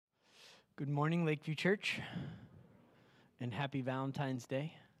Good morning, Lakeview Church, and happy Valentine's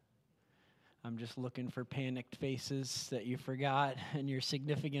Day. I'm just looking for panicked faces that you forgot and your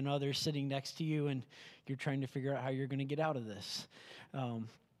significant other sitting next to you, and you're trying to figure out how you're going to get out of this. No,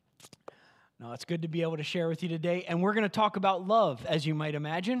 it's good to be able to share with you today, and we're going to talk about love, as you might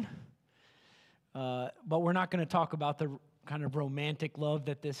imagine, but we're not going to talk about the kind of romantic love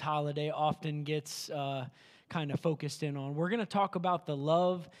that this holiday often gets kind of focused in on. We're going to talk about the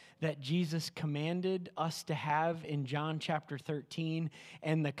love that Jesus commanded us to have in John chapter 13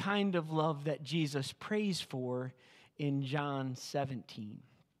 and the kind of love that Jesus prays for in John 17.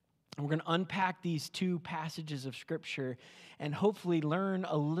 And we're going to unpack these two passages of Scripture and hopefully learn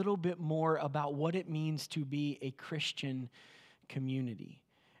a little bit more about what it means to be a Christian community.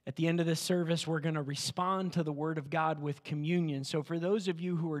 At the end of this service, we're going to respond to the Word of God with communion. So for those of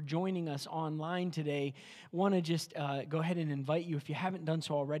you who are joining us online today, I want to just go ahead and invite you, if you haven't done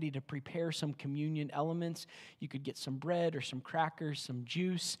so already, to prepare some communion elements. You could get some bread or some crackers, some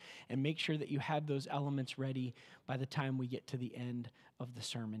juice, and make sure that you have those elements ready by the time we get to the end of the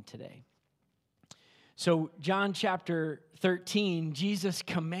sermon today. So John chapter 13, Jesus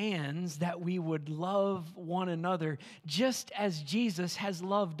commands that we would love one another just as Jesus has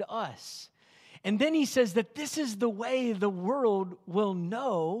loved us. And then he says that this is the way the world will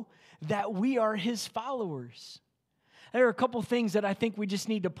know that we are his followers. There are a couple things that I think we just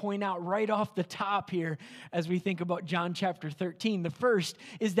need to point out right off the top here as we think about John chapter 13. The first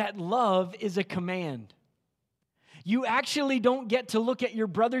is that love is a command. You actually don't get to look at your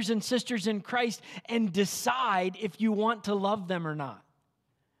brothers and sisters in Christ and decide if you want to love them or not.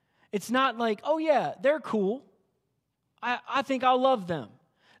 It's not like, oh yeah, they're cool. I think I'll love them.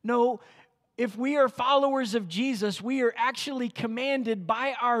 No, if we are followers of Jesus, we are actually commanded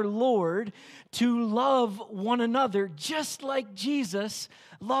by our Lord to love one another just like Jesus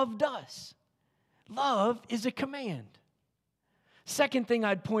loved us. Love is a command. Second thing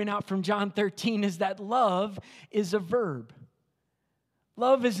I'd point out from John 13 is that love is a verb.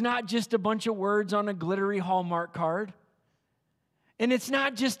 Love is not just a bunch of words on a glittery Hallmark card. And it's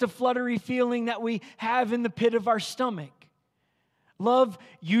not just a fluttery feeling that we have in the pit of our stomach. Love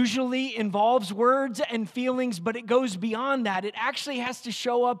usually involves words and feelings, but it goes beyond that. It actually has to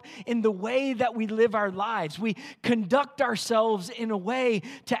show up in the way that we live our lives. We conduct ourselves in a way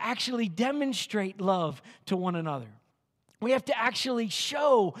to actually demonstrate love to one another. We have to actually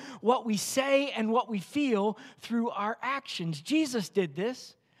show what we say and what we feel through our actions. Jesus did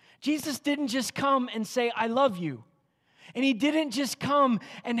this. Jesus didn't just come and say, I love you. And he didn't just come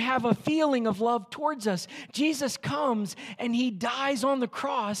and have a feeling of love towards us. Jesus comes and he dies on the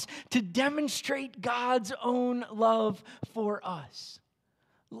cross to demonstrate God's own love for us.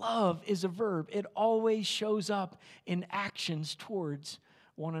 Love is a verb. It always shows up in actions towards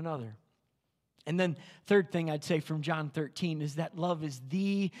one another. And then third thing I'd say from John 13 is that love is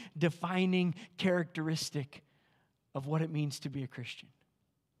the defining characteristic of what it means to be a Christian.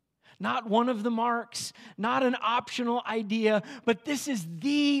 Not one of the marks, not an optional idea, but this is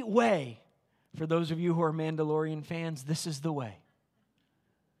the way. For those of you who are Mandalorian fans, this is the way.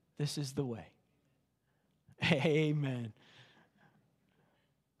 This is the way. Amen.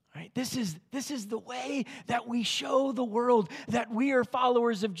 Right? This is the way that we show the world that we are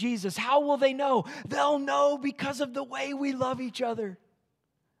followers of Jesus. How will they know? They'll know because of the way we love each other.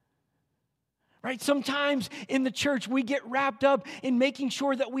 Right? Sometimes in the church we get wrapped up in making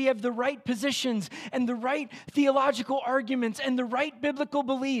sure that we have the right positions and the right theological arguments and the right biblical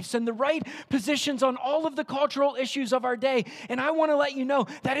beliefs and the right positions on all of the cultural issues of our day. And I want to let you know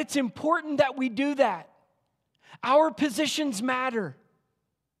that it's important that we do that. Our positions matter.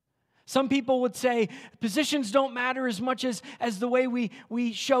 Some people would say positions don't matter as much as the way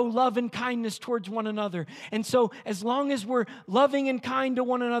we show love and kindness towards one another. And so as long as we're loving and kind to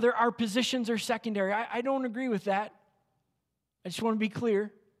one another, our positions are secondary. I don't agree with that. I just want to be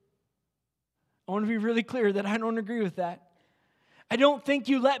clear. I want to be really clear that I don't agree with that. I don't think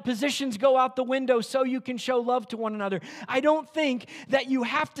you let positions go out the window so you can show love to one another. I don't think that you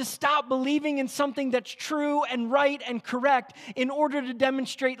have to stop believing in something that's true and right and correct in order to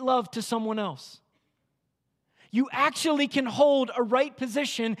demonstrate love to someone else. You actually can hold a right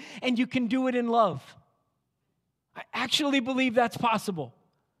position and you can do it in love. I actually believe that's possible.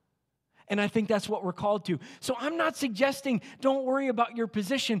 And I think that's what we're called to. So I'm not suggesting don't worry about your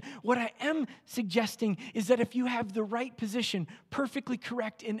position. What I am suggesting is that if you have the right position, perfectly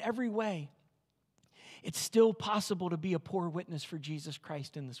correct in every way, it's still possible to be a poor witness for Jesus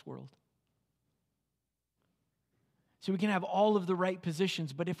Christ in this world. So we can have all of the right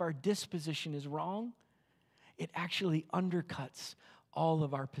positions, but if our disposition is wrong, it actually undercuts all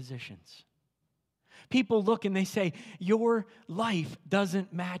of our positions. People look and they say, your life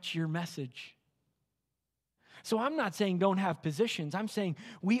doesn't match your message. So I'm not saying don't have positions. I'm saying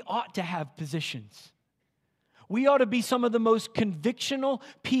we ought to have positions. We ought to be some of the most convictional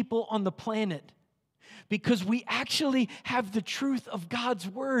people on the planet because we actually have the truth of God's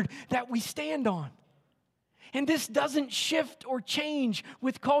word that we stand on. And this doesn't shift or change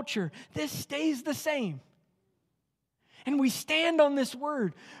with culture. This stays the same. And we stand on this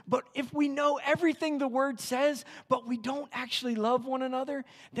word. But if we know everything the word says, but we don't actually love one another,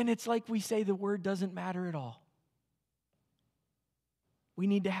 then it's like we say the word doesn't matter at all. We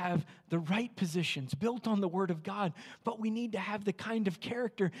need to have the right positions built on the word of God, but we need to have the kind of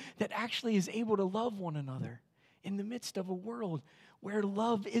character that actually is able to love one another in the midst of a world where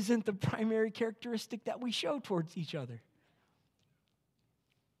love isn't the primary characteristic that we show towards each other.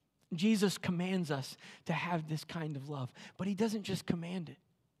 Jesus commands us to have this kind of love, but he doesn't just command it.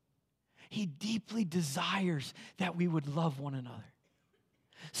 He deeply desires that we would love one another.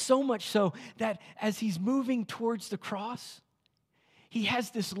 So much so that as he's moving towards the cross, he has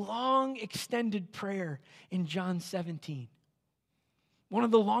this long extended prayer in John 17. One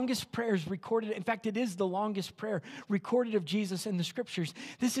of the longest prayers recorded, in fact, it is the longest prayer recorded of Jesus in the scriptures.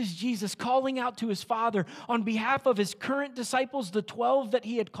 This is Jesus calling out to his Father on behalf of his current disciples, the 12 that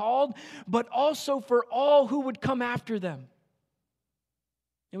he had called, but also for all who would come after them.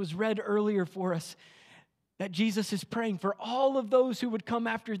 It was read earlier for us that Jesus is praying for all of those who would come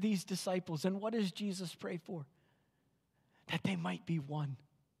after these disciples. And what does Jesus pray for? That they might be one.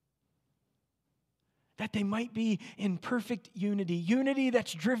 That they might be in perfect unity. Unity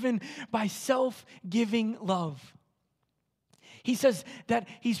that's driven by self-giving love. He says that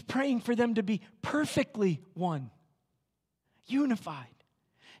he's praying for them to be perfectly one. Unified.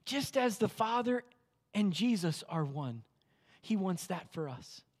 Just as the Father and Jesus are one. He wants that for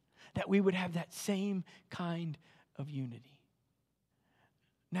us. That we would have that same kind of unity.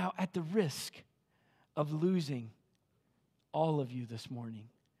 Now, at the risk of losing all of you this morning,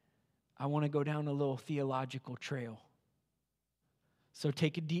 I want to go down a little theological trail. So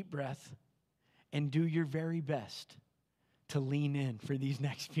take a deep breath and do your very best to lean in for these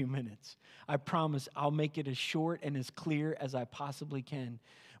next few minutes. I promise I'll make it as short and as clear as I possibly can.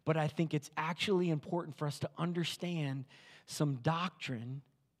 But I think it's actually important for us to understand some doctrine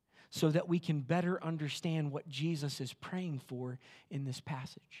so that we can better understand what Jesus is praying for in this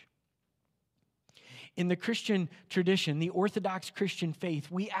passage. In the Christian tradition, the Orthodox Christian faith,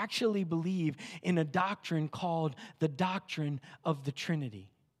 we actually believe in a doctrine called the doctrine of the Trinity.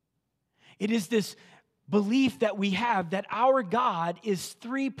 It is this belief that we have that our God is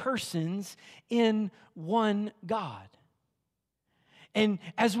three persons in one God. And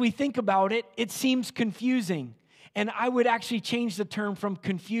as we think about it, it seems confusing. And I would actually change the term from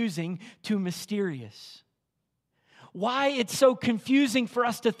confusing to mysterious. Why it's so confusing for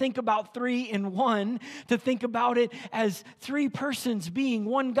us to think about three in one, to think about it as three persons being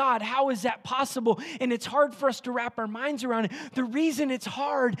one God. How is that possible? And it's hard for us to wrap our minds around it. The reason it's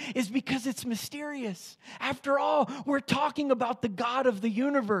hard is because it's mysterious. After all, we're talking about the God of the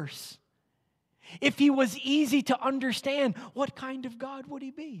universe. If he was easy to understand, what kind of God would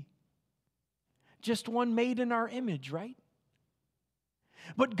he be? Just one made in our image, right?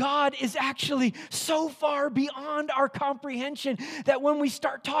 But God is actually so far beyond our comprehension that when we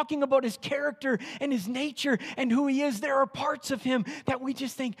start talking about his character and his nature and who he is, there are parts of him that we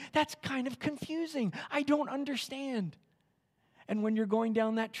just think, that's kind of confusing. I don't understand. And when you're going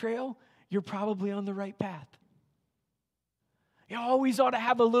down that trail, you're probably on the right path. You always ought to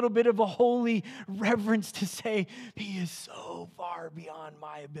have a little bit of a holy reverence to say, he is so far beyond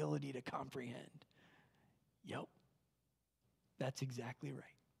my ability to comprehend. Yep. That's exactly right.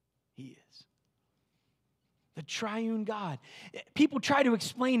 He is. The triune God. People try to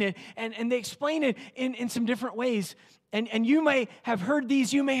explain it, and they explain it in some different ways. And you may have heard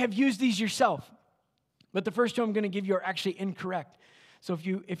these, you may have used these yourself. But the first two I'm going to give you are actually incorrect. So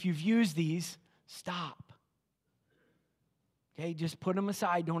if you've used these, stop. Okay, just put them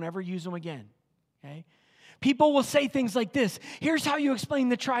aside. Don't ever use them again. Okay? People will say things like this. Here's how you explain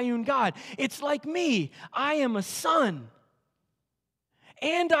the triune God. It's like me. I am a son.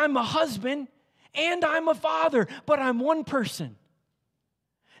 And I'm a husband, and I'm a father, but I'm one person.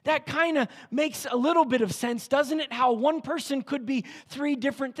 That kind of makes a little bit of sense, doesn't it? How one person could be three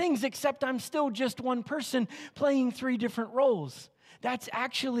different things, except I'm still just one person playing three different roles. That's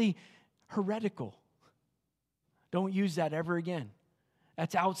actually heretical. Don't use that ever again.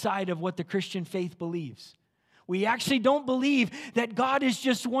 That's outside of what the Christian faith believes. We actually don't believe that God is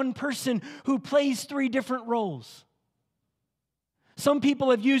just one person who plays three different roles. Some people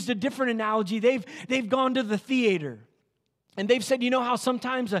have used a different analogy. They've gone to the theater. And they've said, you know how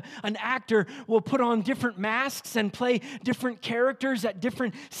sometimes an actor will put on different masks and play different characters at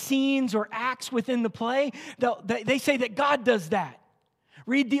different scenes or acts within the play? They say that God does that.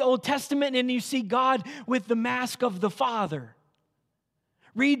 Read the Old Testament and you see God with the mask of the Father.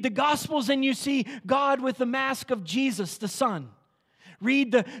 Read the Gospels and you see God with the mask of Jesus, the Son.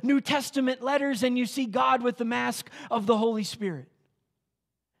 Read the New Testament letters and you see God with the mask of the Holy Spirit.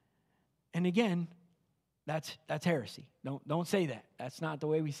 And again, that's heresy. Don't say that. That's not the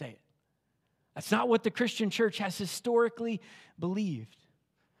way we say it. That's not what the Christian church has historically believed.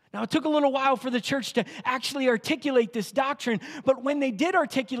 Now, it took a little while for the church to actually articulate this doctrine, but when they did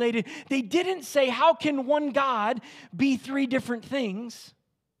articulate it, they didn't say, how can one God be three different things?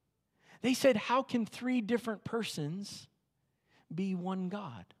 They said, how can three different persons be one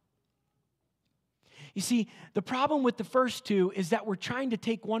God? You see, the problem with the first two is that we're trying to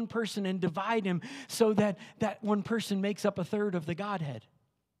take one person and divide him so that that one person makes up a third of the Godhead.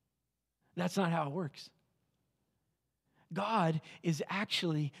 That's not how it works. God is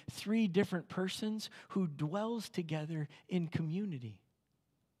actually three different persons who dwells together in community.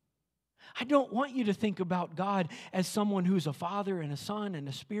 I don't want you to think about God as someone who's a father and a son and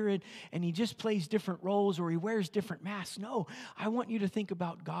a spirit, and he just plays different roles or he wears different masks. No, I want you to think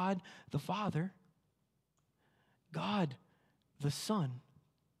about God the Father, God the Son,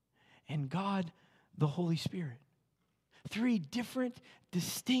 and God the Holy Spirit. Three different,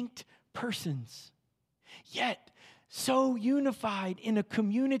 distinct persons, yet so unified in a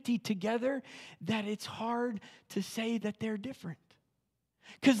community together that it's hard to say that they're different.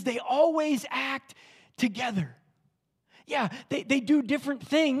 Because they always act together. Yeah, they do different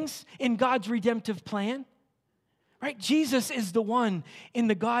things in God's redemptive plan. Right? Jesus is the one in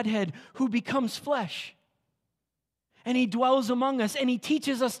the Godhead who becomes flesh. And he dwells among us, and he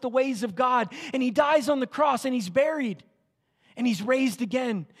teaches us the ways of God, and he dies on the cross, and he's buried, and he's raised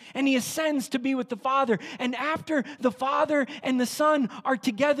again, and he ascends to be with the Father. And after the Father and the Son are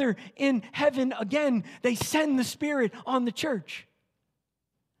together in heaven again, they send the Spirit on the church.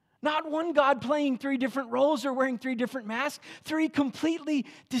 Not one God playing three different roles or wearing three different masks, three completely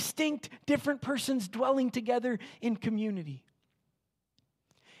distinct, different persons dwelling together in community.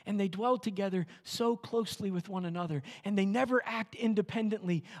 And they dwell together so closely with one another, and they never act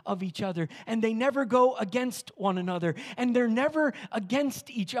independently of each other, and they never go against one another, and they're never against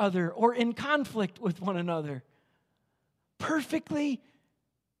each other or in conflict with one another. Perfectly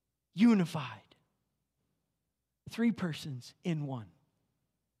unified. Three persons in one.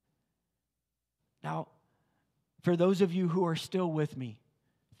 Now, for those of you who are still with me,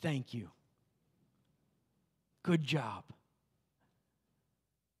 thank you. Good job.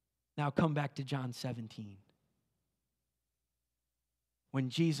 Now come back to John 17. When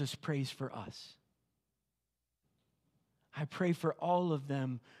Jesus prays for us. I pray for all of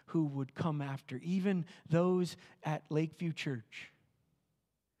them who would come after, even those at Lakeview Church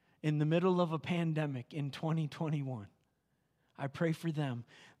in the middle of a pandemic in 2021. I pray for them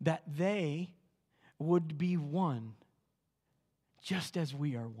that they would be one just as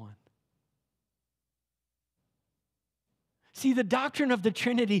we are one. See, the doctrine of the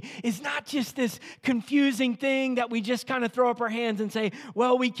Trinity is not just this confusing thing that we just kind of throw up our hands and say,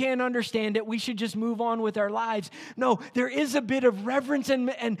 well, we can't understand it. We should just move on with our lives. No, there is a bit of reverence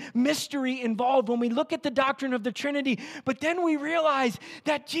and mystery involved when we look at the doctrine of the Trinity. But then we realize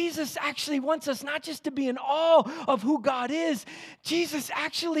that Jesus actually wants us not just to be in awe of who God is. Jesus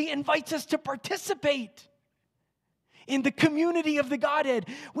actually invites us to participate in the community of the Godhead.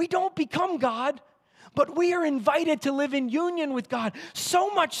 We don't become God, but we are invited to live in union with God,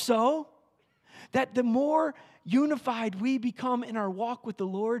 so much so that the more unified we become in our walk with the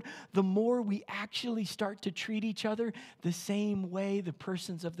Lord, the more we actually start to treat each other the same way the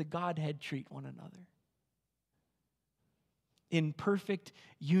persons of the Godhead treat one another. In perfect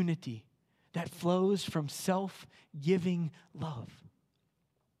unity that flows from self-giving love.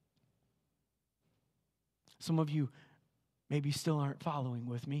 Some of you maybe still aren't following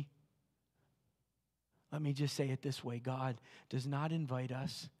with me. Let me just say it this way. God does not invite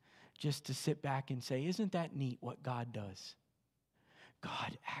us just to sit back and say, isn't that neat what God does?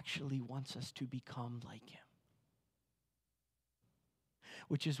 God actually wants us to become like him.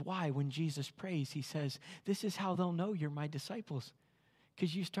 Which is why when Jesus prays, he says, this is how they'll know you're my disciples,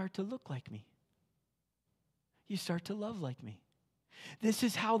 because you start to look like me. You start to love like me. This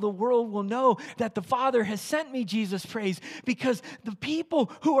is how the world will know that the Father has sent me, Jesus prays, because the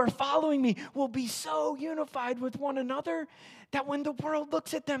people who are following me will be so unified with one another that when the world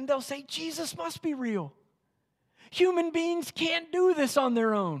looks at them, they'll say, Jesus must be real. Human beings can't do this on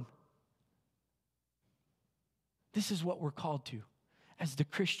their own. This is what we're called to as the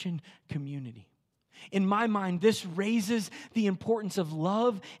Christian community. In my mind, this raises the importance of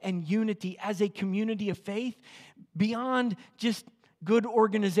love and unity as a community of faith beyond just good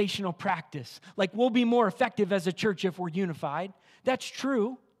organizational practice. Like, we'll be more effective as a church if we're unified. That's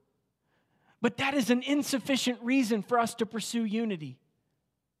true. But that is an insufficient reason for us to pursue unity.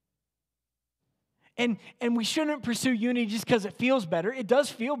 And we shouldn't pursue unity just because it feels better. It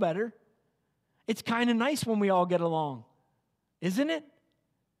does feel better. It's kind of nice when we all get along, isn't it?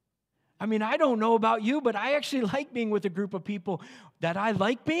 I mean, I don't know about you, but I actually like being with a group of people that I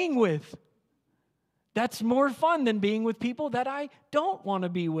like being with. That's more fun than being with people that I don't want to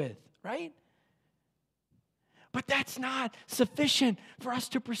be with, right? But that's not sufficient for us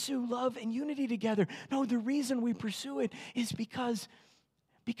to pursue love and unity together. No, the reason we pursue it is because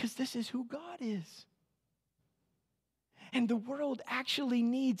this is who God is. And the world actually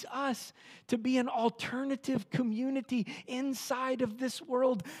needs us to be an alternative community inside of this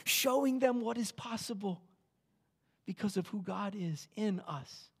world, showing them what is possible because of who God is in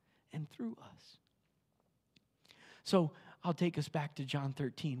us and through us. So I'll take us back to John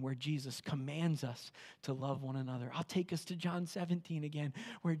 13, where Jesus commands us to love one another. I'll take us to John 17 again,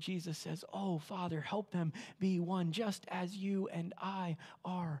 where Jesus says, "Oh, Father, help them be one, just as you and I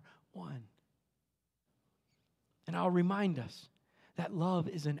are one." And I'll remind us that love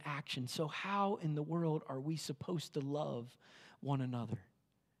is an action. So how in the world are we supposed to love one another?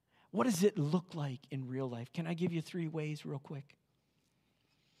 What does it look like in real life? Can I give you 3 ways real quick?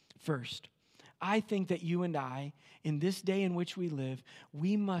 First, I think that you and I, in this day in which we live,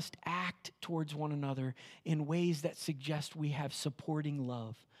 we must act towards one another in ways that suggest we have supporting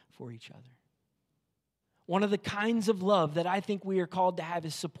love for each other. One of the kinds of love that I think we are called to have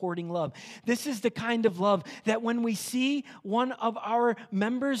is supporting love. This is the kind of love that when we see one of our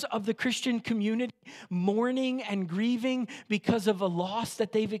members of the Christian community mourning and grieving because of a loss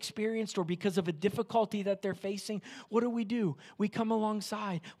that they've experienced or because of a difficulty that they're facing, what do? We come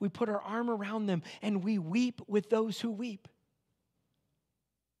alongside, we put our arm around them, and we weep with those who weep.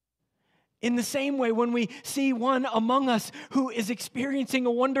 In the same way, when we see one among us who is experiencing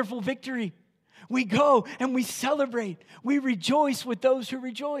a wonderful victory, we go and we celebrate. We rejoice with those who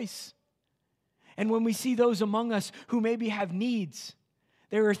rejoice. And when we see those among us who maybe have needs,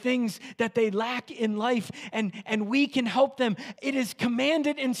 there are things that they lack in life, and we can help them. It is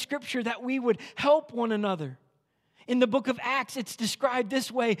commanded in Scripture that we would help one another. In the book of Acts, it's described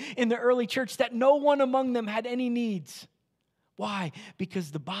this way in the early church, that no one among them had any needs. Why?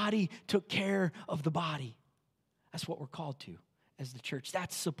 Because the body took care of the body. That's what we're called to as the church.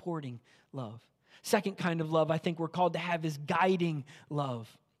 That's supporting love. Second kind of love I think we're called to have is guiding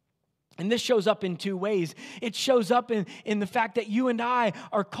love. And this shows up in 2 ways. It shows up in the fact that you and I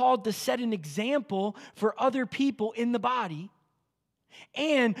are called to set an example for other people in the body.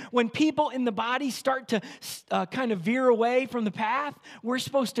 And when people in the body start to kind of veer away from the path, we're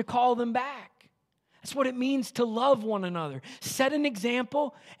supposed to call them back. That's what it means to love one another. Set an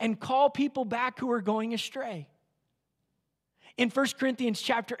example and call people back who are going astray. In 1 Corinthians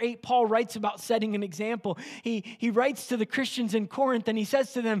chapter 8, Paul writes about setting an example. He writes to the Christians in Corinth, and he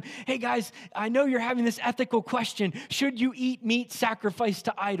says to them, "Hey guys, I know you're having this ethical question. Should you eat meat sacrificed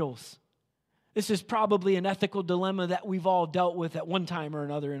to idols?" This is probably an ethical dilemma that we've all dealt with at one time or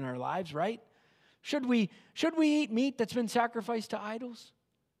another in our lives, right? Should we eat meat that's been sacrificed to idols?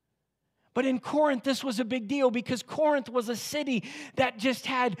 But in Corinth, this was a big deal because Corinth was a city that just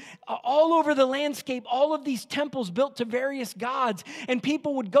had all over the landscape all of these temples built to various gods. And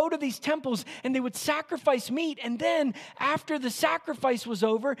people would go to these temples and they would sacrifice meat. And then after the sacrifice was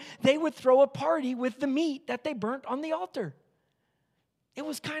over, they would throw a party with the meat that they burnt on the altar. It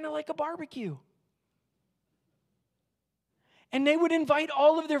was kind of like a barbecue. And they would invite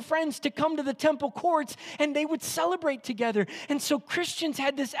all of their friends to come to the temple courts, and they would celebrate together. And so Christians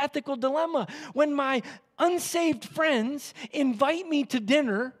had this ethical dilemma. When my unsaved friends invite me to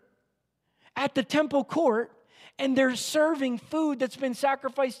dinner at the temple court, and they're serving food that's been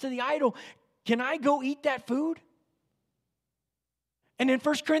sacrificed to the idol, can I go eat that food? And in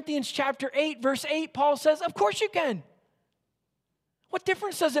 1 Corinthians chapter 8, verse 8, Paul says, of course you can. What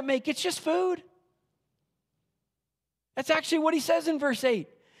difference does it make? It's just food. That's actually what he says in verse 8.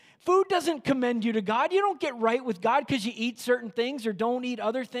 Food doesn't commend you to God. You don't get right with God because you eat certain things or don't eat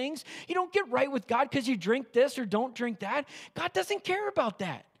other things. You don't get right with God because you drink this or don't drink that. God doesn't care about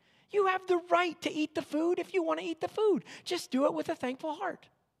that. You have the right to eat the food if you want to eat the food. Just do it with a thankful heart.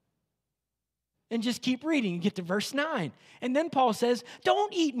 And just keep reading. You get to verse 9. And then Paul says,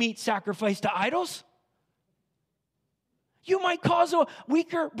 don't eat meat sacrificed to idols. You might cause a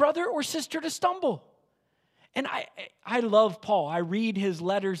weaker brother or sister to stumble. And I love Paul. I read his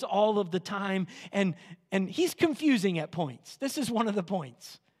letters all of the time, and he's confusing at points. This is one of the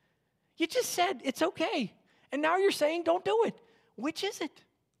points. You just said it's okay, and now you're saying don't do it. Which is it?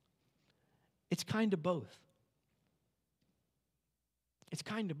 It's kind of both. It's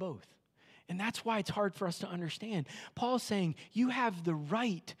kind of both. And that's why it's hard for us to understand. Paul's saying you have the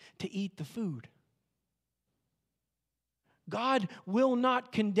right to eat the food. God will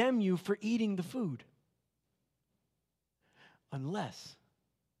not condemn you for eating the food unless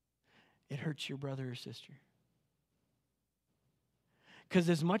it hurts your brother or sister. Because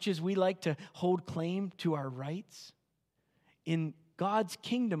as much as we like to hold claim to our rights, in God's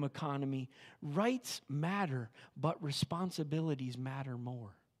kingdom economy, rights matter, but responsibilities matter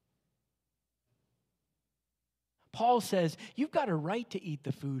more. Paul says, you've got a right to eat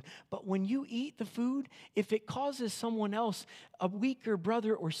the food, but when you eat the food, if it causes someone else, a weaker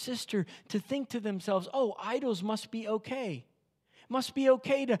brother or sister, to think to themselves, oh, idols must be okay. Must be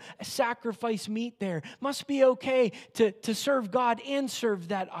okay to sacrifice meat there. Must be okay to serve God and serve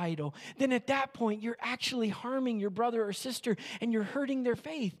that idol. Then at that point, you're actually harming your brother or sister and you're hurting their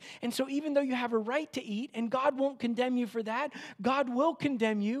faith. And so even though you have a right to eat, and God won't condemn you for that, God will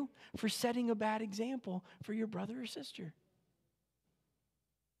condemn you for setting a bad example for your brother or sister.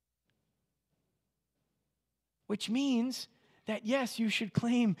 Which means that yes, you should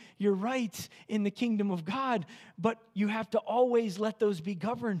claim your rights in the kingdom of God, but you have to always let those be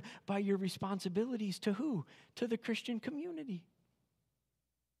governed by your responsibilities to who? To the Christian community.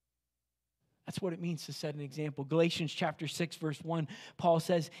 That's what it means to set an example. Galatians chapter 6, verse 1, Paul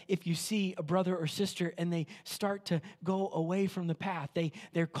says, if you see a brother or sister and they start to go away from the path,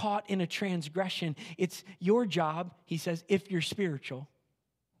 they're caught in a transgression, it's your job, he says, if you're spiritual,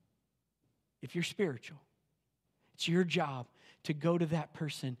 it's your job to go to that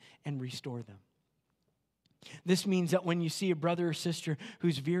person and restore them. This means that when you see a brother or sister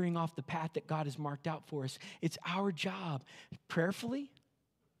who's veering off the path that God has marked out for us, it's our job prayerfully,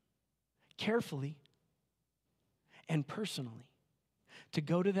 carefully, and personally to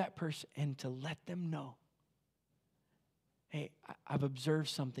go to that person and to let them know, hey, I've observed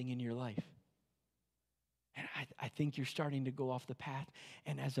something in your life. And I think you're starting to go off the path.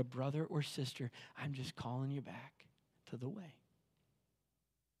 And as a brother or sister, I'm just calling you back to the way.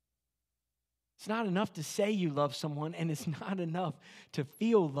 It's not enough to say you love someone, and it's not enough to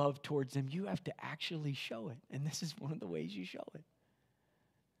feel love towards them. You have to actually show it. And this is one of the ways you show it.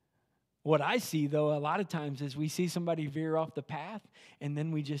 What I see, though, a lot of times is we see somebody veer off the path, and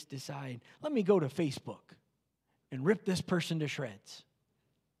then we just decide, let me go to Facebook and rip this person to shreds.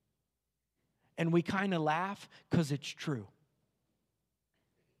 And we kind of laugh because it's true.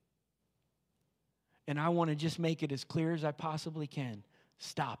 And I want to just make it as clear as I possibly can.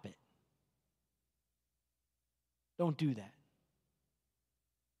 Stop it. Don't do that.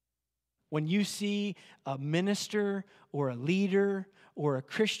 When you see a minister or a leader or a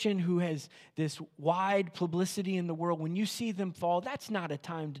Christian who has this wide publicity in the world, when you see them fall, that's not a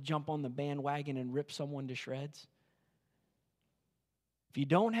time to jump on the bandwagon and rip someone to shreds. If you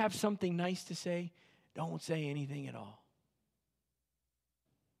don't have something nice to say, don't say anything at all.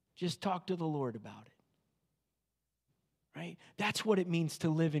 Just talk to the Lord about it. Right? That's what it means to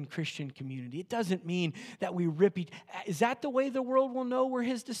live in Christian community. It doesn't mean that we rip each... Is that the way the world will know we're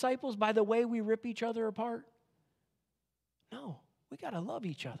his disciples? By the way we rip each other apart? No, we got to love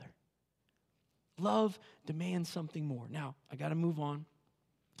each other. Love demands something more. Now, I got to move on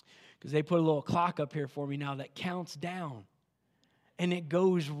because they put a little clock up here for me now that counts down. And it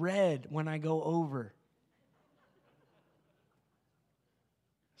goes red when I go over.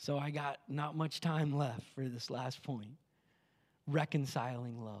 So I got not much time left for this last point.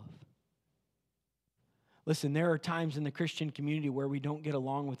 Reconciling love. Listen, there are times in the Christian community where we don't get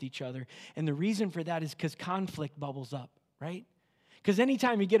along with each other. And the reason for that is because conflict bubbles up, right? Because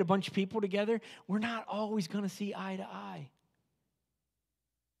anytime you get a bunch of people together, we're not always going to see eye to eye.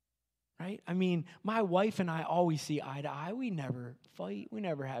 Right? I mean, my wife and I always see eye to eye. We never fight. We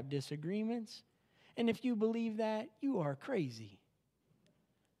never have disagreements. And if you believe that, you are crazy.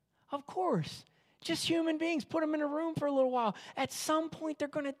 Of course. Just human beings. Put them in a room for a little while. At some point, they're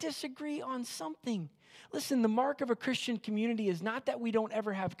going to disagree on something. Listen, the mark of a Christian community is not that we don't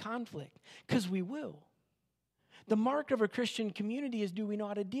ever have conflict, because we will. The mark of a Christian community is, do we know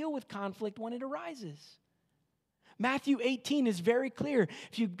how to deal with conflict when it arises? Matthew 18 is very clear.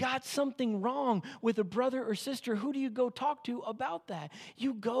 If you've got something wrong with a brother or sister, who do you go talk to about that?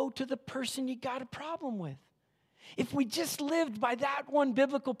 You go to the person you got a problem with. If we just lived by that one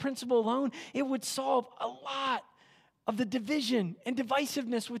biblical principle alone, it would solve a lot of the division and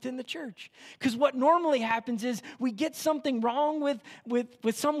divisiveness within the church. Because what normally happens is we get something wrong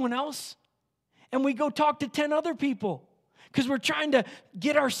with someone else, and we go talk to 10 other people because we're trying to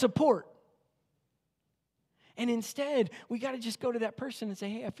get our support. And instead, we got to just go to that person and say,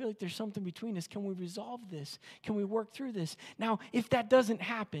 hey, I feel like there's something between us. Can we resolve this? Can we work through this? Now, if that doesn't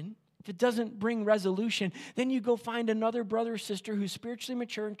happen, if it doesn't bring resolution, then you go find another brother or sister who's spiritually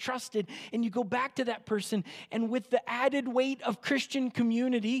mature and trusted, and you go back to that person, and with the added weight of Christian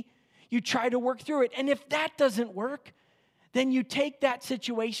community, you try to work through it. And if that doesn't work, then you take that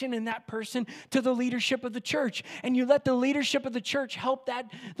situation and that person to the leadership of the church, and you let the leadership of the church help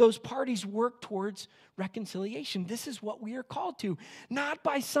those parties work towards reconciliation. This is what we are called to, not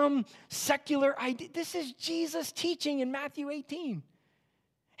by some secular idea. This is Jesus' teaching in Matthew 18.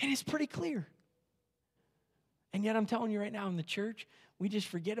 And it's pretty clear. And yet I'm telling you right now, in the church, we just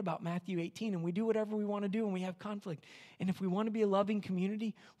forget about Matthew 18 and we do whatever we want to do and we have conflict. And if we want to be a loving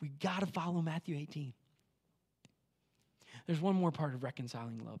community, we got to follow Matthew 18. There's one more part of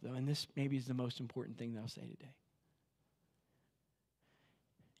reconciling love, though, and this maybe is the most important thing that I'll say today.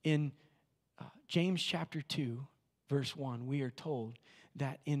 In James chapter 2, verse 1, we are told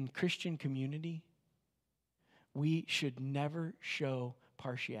that in Christian community, we should never show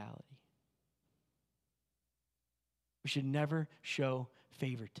partiality. We should never show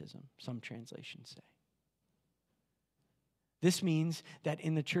favoritism, some translations say. This means that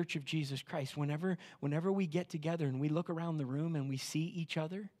in the church of Jesus Christ, whenever we get together and we look around the room and we see each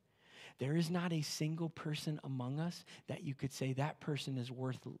other, there is not a single person among us that you could say that person is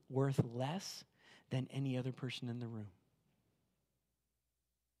worth less than any other person in the room.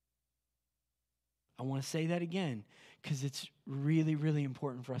 I want to say that again because it's really, really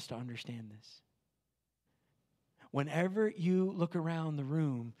important for us to understand this. Whenever you look around the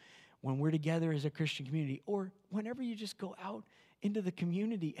room, when we're together as a Christian community, or whenever you just go out into the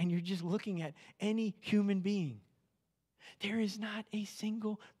community and you're just looking at any human being, there is not a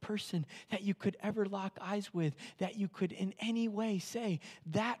single person that you could ever lock eyes with that you could in any way say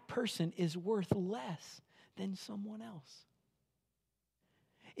that person is worth less than someone else.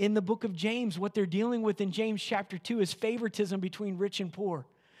 In the book of James, what they're dealing with in James chapter 2 is favoritism between rich and poor.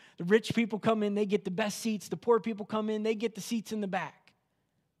 The rich people come in, they get the best seats. The poor people come in, they get the seats in the back.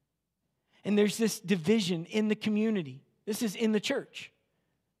 And there's this division in the community. This is in the church.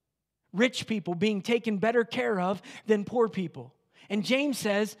 Rich people being taken better care of than poor people. And James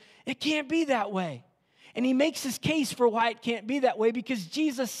says, it can't be that way. And he makes his case for why it can't be that way because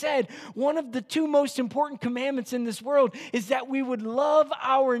Jesus said one of the two most important commandments in this world is that we would love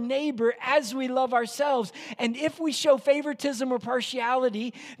our neighbor as we love ourselves. And if we show favoritism or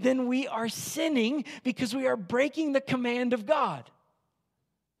partiality, then we are sinning because we are breaking the command of God.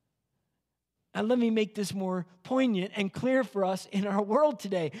 Now, let me make this more poignant and clear for us in our world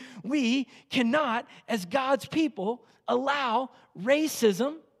today. We cannot, as God's people, allow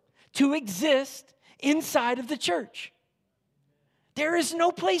racism to exist inside of the church. There is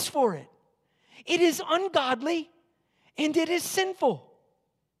no place for it. It is ungodly and it is sinful.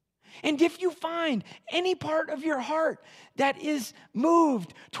 And if you find any part of your heart that is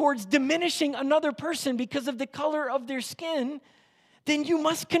moved towards diminishing another person because of the color of their skin, then you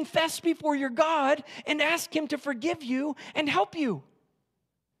must confess before your God and ask Him to forgive you and help you.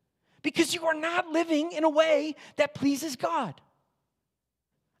 Because you are not living in a way that pleases God.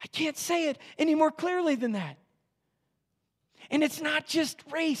 I can't say it any more clearly than that. And it's not just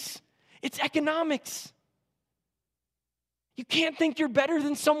race, it's economics. You can't think you're better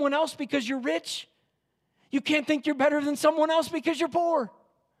than someone else because you're rich. You can't think you're better than someone else because you're poor.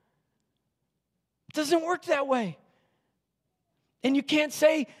 It doesn't work that way. And you can't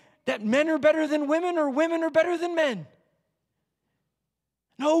say that men are better than women or women are better than men.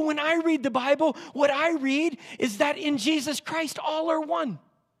 No, when I read the Bible, what I read is that in Jesus Christ, all are one.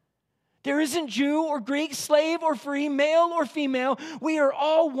 There isn't Jew or Greek, slave or free, male or female. We are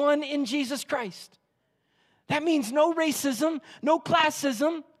all one in Jesus Christ. That means no racism, no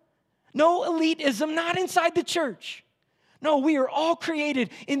classism, no elitism, not inside the church. No, we are all created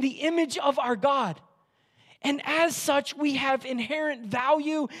in the image of our God. And as such, we have inherent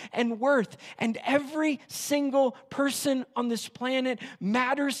value and worth. And every single person on this planet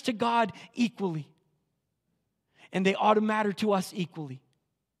matters to God equally. And they ought to matter to us equally.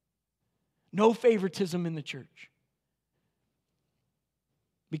 No favoritism in the church.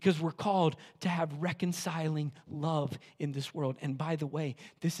 Because we're called to have reconciling love in this world. And by the way,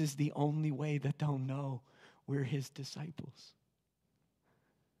 this is the only way that they'll know we're His disciples.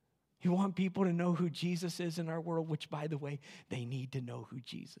 You want people to know who Jesus is in our world, which, by the way, they need to know who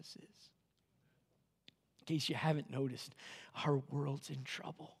Jesus is. case you haven't noticed, our world's in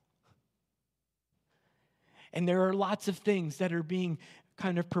trouble. And there are lots of things that are being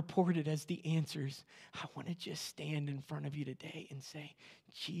kind of purported as the answers. I want to just stand in front of you today and say,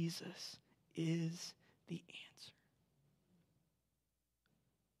 Jesus is the answer.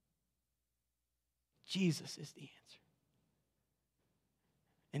 Jesus is the answer.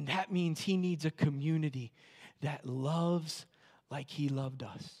 And that means he needs a community that loves like he loved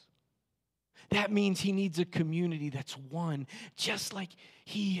us. That means he needs a community that's one, just like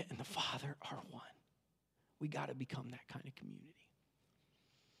he and the Father are one. We got to become that kind of community.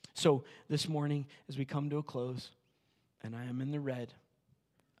 So this morning, as we come to a close, and I am in the red,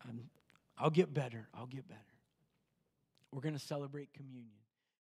 I'll get better. We're going to celebrate communion.